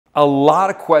A lot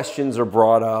of questions are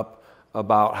brought up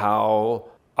about how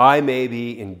I may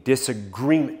be in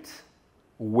disagreement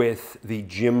with the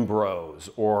gym bros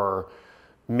or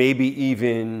maybe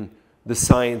even the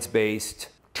science-based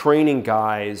training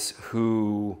guys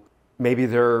who maybe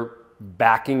they're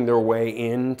backing their way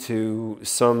into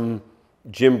some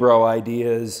gym bro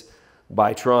ideas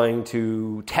by trying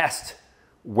to test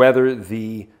whether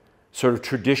the sort of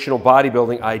traditional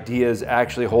bodybuilding ideas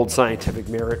actually hold scientific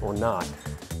merit or not.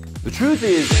 The truth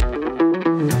is,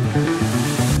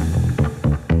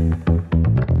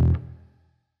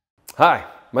 hi,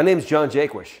 my name is John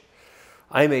Jaquish.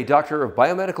 I am a doctor of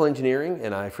biomedical engineering,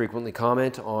 and I frequently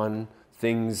comment on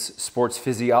things sports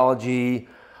physiology,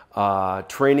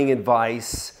 training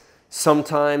advice.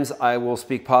 Sometimes I will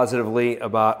speak positively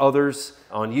about others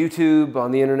on YouTube,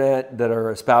 on the internet, that are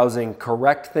espousing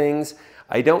correct things.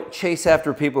 I don't chase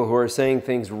after people who are saying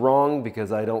things wrong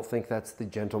because I don't think that's the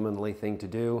gentlemanly thing to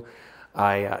do.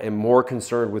 I am more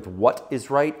concerned with what is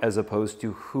right as opposed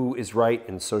to who is right,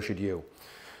 and so should you.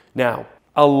 Now,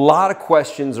 a lot of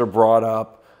questions are brought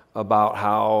up about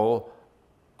how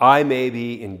I may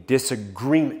be in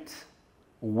disagreement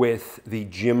with the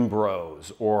gym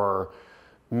bros or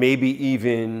maybe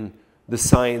even the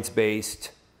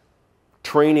science-based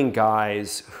training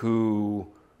guys who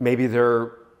maybe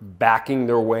they're backing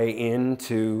their way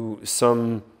into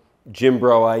some gym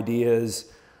bro ideas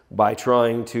by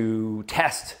trying to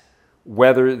test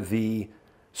whether the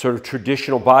sort of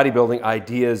traditional bodybuilding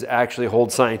ideas actually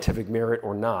hold scientific merit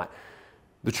or not.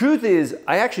 The truth is,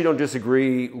 I actually don't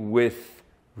disagree with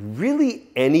really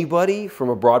anybody from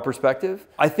a broad perspective.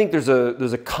 I think there's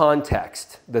a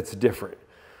context that's different.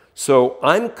 So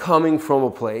I'm coming from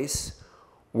a place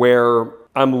where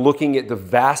I'm looking at the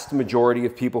vast majority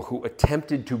of people who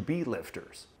attempted to be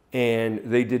lifters and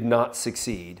they did not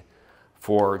succeed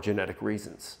for genetic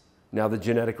reasons. Now, the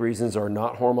genetic reasons are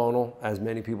not hormonal, as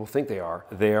many people think they are.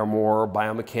 They are more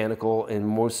biomechanical and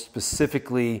most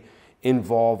specifically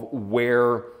involve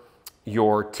where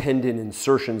your tendon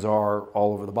insertions are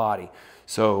all over the body.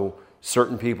 So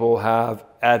certain people have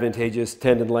advantageous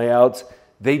tendon layouts.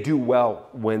 They do well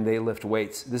when they lift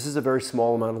weights. This is a very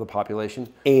small amount of the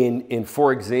population. And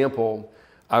for example,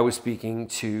 I was speaking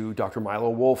to Dr.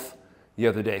 Milo Wolf the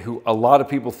other day, who a lot of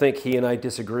people think he and I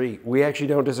disagree. We actually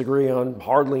don't disagree on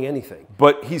hardly anything,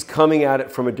 but he's coming at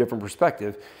it from a different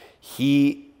perspective.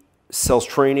 He sells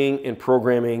training and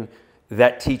programming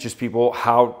that teaches people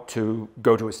how to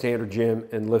go to a standard gym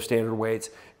and lift standard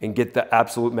weights and get the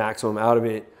absolute maximum out of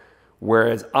it.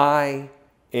 Whereas I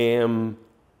am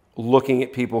looking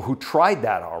at people who tried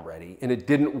that already and it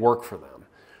didn't work for them.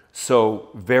 So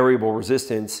variable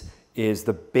resistance is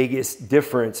the biggest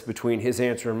difference between his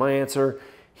answer and my answer.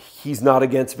 He's not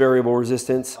against variable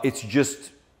resistance. It's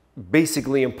just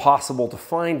basically impossible to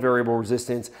find variable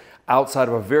resistance outside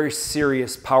of a very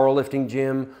serious powerlifting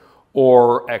gym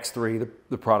or X3,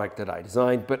 the product that I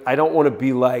designed. But I don't want to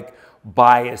be like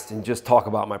biased and just talk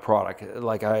about my product.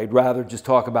 Like, I'd rather just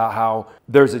talk about how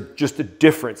there's just a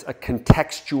difference, a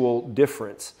contextual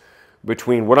difference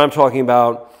between what I'm talking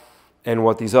about and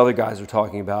what these other guys are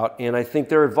talking about. And I think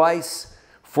their advice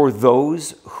for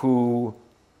those who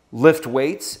lift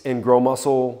weights and grow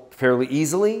muscle fairly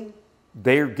easily,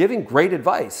 they're giving great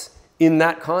advice in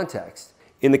that context.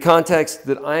 In the context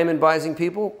that I'm advising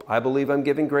people, I believe I'm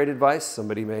giving great advice.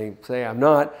 Somebody may say I'm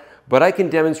not, but I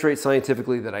can demonstrate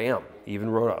scientifically that I am.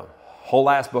 Even wrote a whole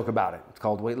ass book about it. It's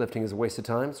called Weightlifting is a Waste of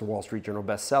Time. It's a Wall Street Journal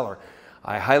bestseller.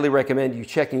 I highly recommend you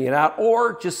checking it out,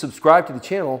 or just subscribe to the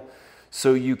channel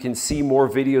so you can see more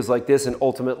videos like this, and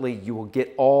ultimately you will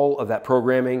get all of that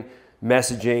programming,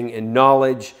 messaging, and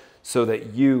knowledge so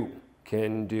that you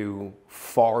can do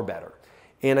far better.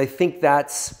 And I think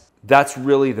that's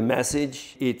really the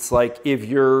message. It's like if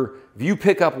you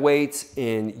pick up weights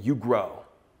and you grow,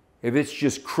 if it's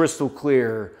just crystal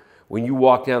clear when you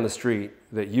walk down the street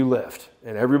that you lift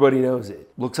and everybody knows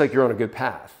it, looks like you're on a good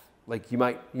path. Like you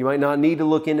might not need to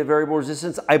look into variable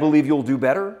resistance. I believe you'll do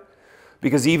better.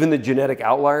 Because even the genetic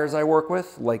outliers I work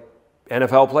with, like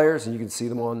NFL players, and you can see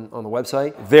them on the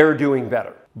website, they're doing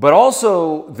better. But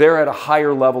also, they're at a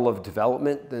higher level of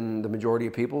development than the majority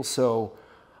of people. So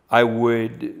I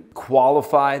would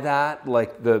qualify that,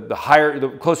 like the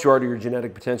closer you are to your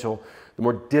genetic potential, the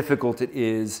more difficult it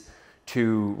is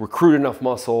to recruit enough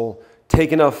muscle,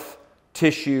 take enough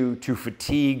tissue to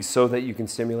fatigue so that you can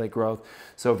stimulate growth.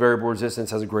 So variable resistance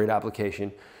has a great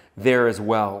application there as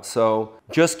well. So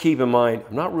just keep in mind,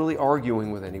 I'm not really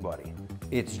arguing with anybody.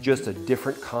 It's just a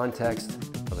different context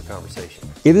of the conversation.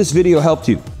 If this video helped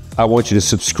you, I want you to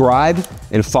subscribe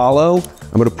and follow.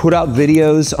 I'm gonna put out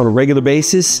videos on a regular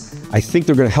basis. I think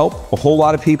they're gonna help a whole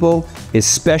lot of people,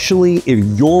 especially if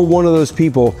you're one of those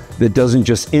people that doesn't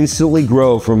just instantly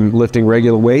grow from lifting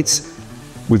regular weights.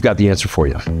 We've got the answer for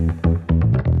you.